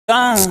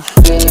What's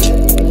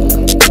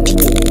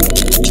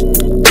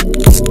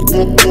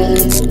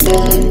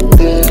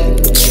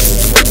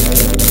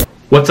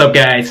up,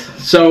 guys?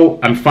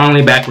 So I'm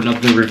finally back with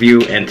another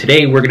review, and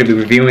today we're going to be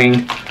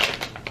reviewing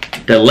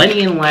the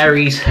Lenny and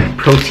Larry's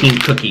protein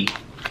cookie.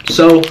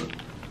 So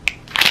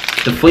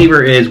the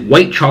flavor is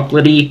white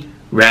chocolatey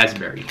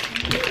raspberry.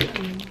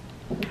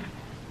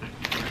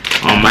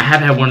 I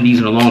haven't had one of these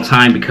in a long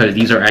time because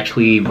these are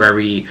actually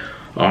very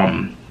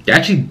they're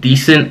actually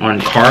decent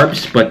on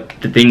carbs, but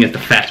the thing is the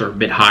fats are a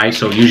bit high.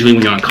 So usually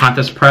when you're on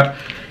contest prep,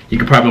 you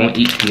could probably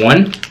only eat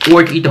one,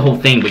 or you can eat the whole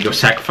thing, but you'll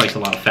sacrifice a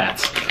lot of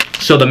fats.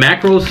 So the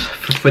macros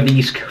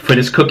for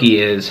this cookie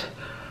is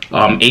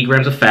 8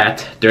 grams of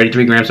fat,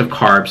 33 grams of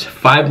carbs,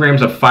 5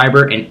 grams of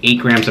fiber, and 8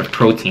 grams of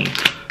protein.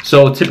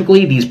 So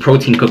typically these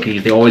protein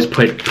cookies, they always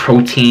put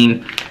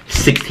protein,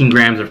 16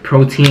 grams of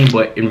protein,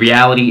 but in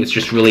reality it's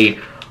just really,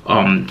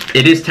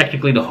 it is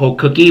technically the whole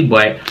cookie,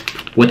 but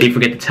what they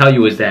forget to tell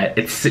you is that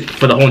it's,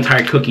 for the whole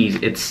entire cookies,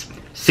 it's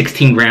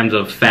 16 grams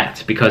of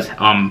fat, because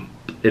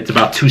it's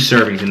about 2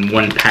 servings in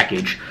one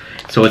package.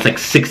 So it's like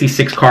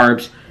 66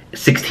 carbs,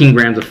 16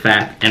 grams of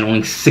fat, and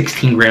only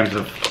 16 grams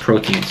of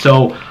protein.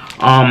 So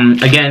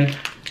again,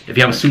 if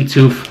you have a sweet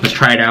tooth, let's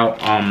try it out.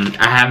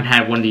 I haven't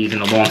had one of these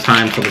in a long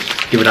time, so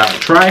let's give it out a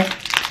try.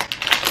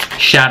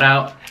 Shout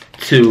out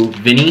to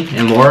Vinny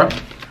and Laura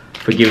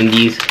for getting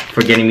me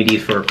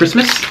these for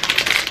Christmas.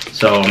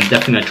 So I'm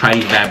definitely gonna try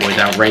these bad boys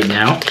out right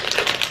now,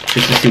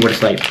 just to see what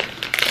it's like.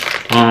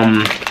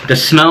 The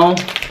smell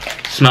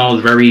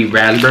smells very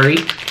raspberry,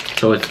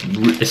 so it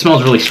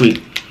smells really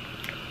sweet.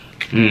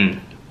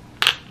 And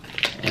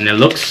it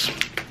looks,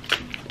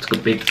 it's a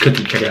big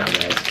cookie. Check it out,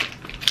 guys.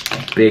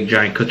 A big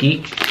giant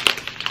cookie.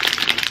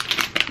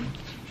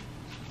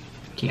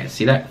 Can't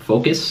see that?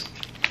 Focus.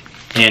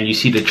 And you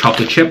see the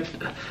chocolate chip.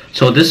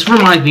 So this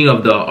reminds me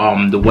of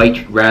the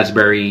white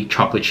raspberry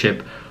chocolate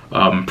chip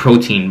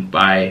protein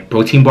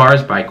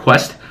bars by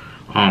Quest.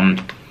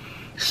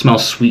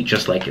 Smells sweet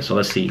just like it. So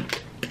let's see.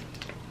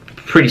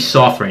 Pretty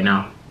soft right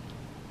now.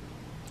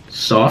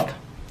 Soft.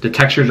 The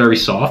texture is very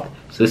soft.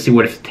 So let's see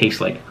what it tastes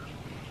like.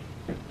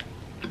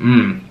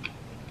 The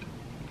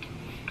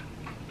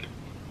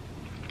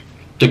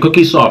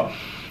cookie's soft.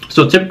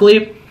 So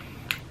typically,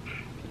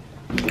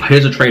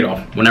 here's a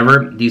trade-off.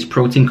 Whenever these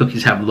protein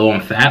cookies have low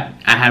in fat,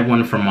 I had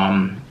one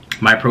from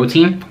My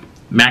Protein.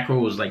 Macro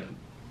was like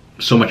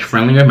so much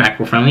friendlier,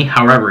 macro friendly.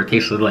 However, it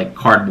tasted like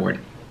cardboard.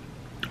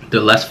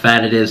 The less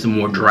fat it is, the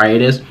more dry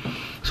it is.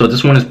 So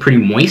this one is pretty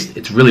moist.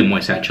 It's really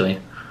moist, actually.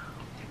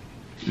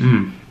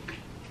 It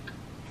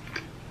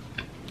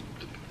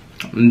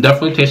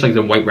definitely tastes like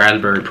the white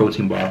raspberry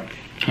protein bar,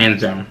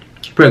 hands down.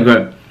 It's pretty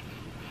good.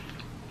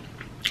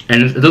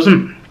 And it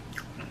doesn't,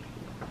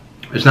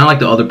 it's not like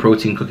the other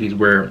protein cookies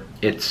where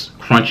it's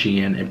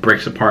crunchy and it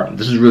breaks apart.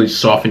 This is really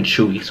soft and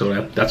chewy,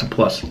 so that's a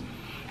plus.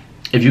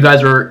 If you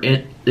guys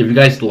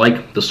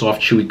like the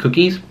soft chewy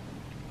cookies,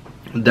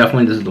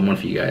 definitely this is the one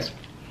for you guys.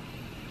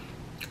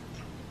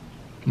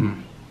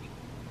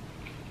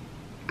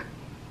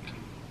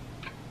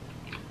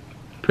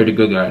 Pretty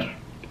good, guys.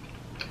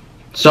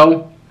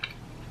 So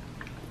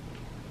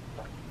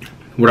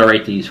what I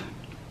rate these?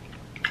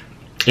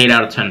 8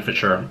 out of 10 for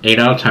sure. 8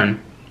 out of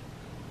 10.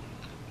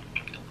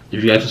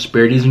 If you guys will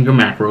spare these in your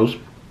macros,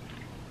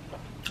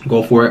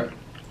 go for it.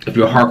 If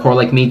you're hardcore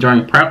like me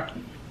during prep,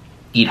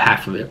 eat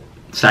half of it.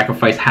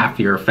 Sacrifice half of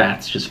your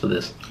fats just for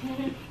this.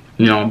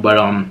 You know, but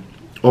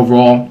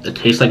overall, it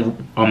tastes like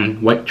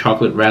white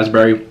chocolate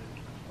raspberry.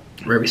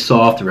 Very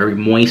soft, very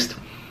moist.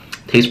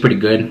 Tastes pretty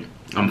good.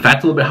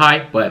 Fat's a little bit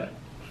high, but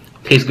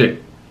tastes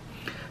good.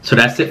 So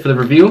that's it for the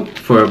review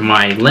for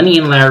my Lenny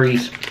and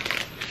Larry's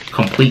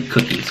complete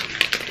cookies.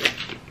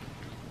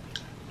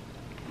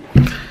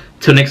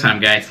 Till next time,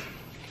 guys.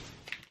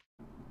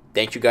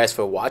 Thank you guys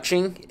for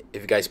watching.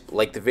 If you guys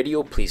liked the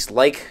video, please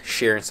like,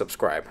 share, and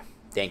subscribe.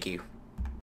 Thank you.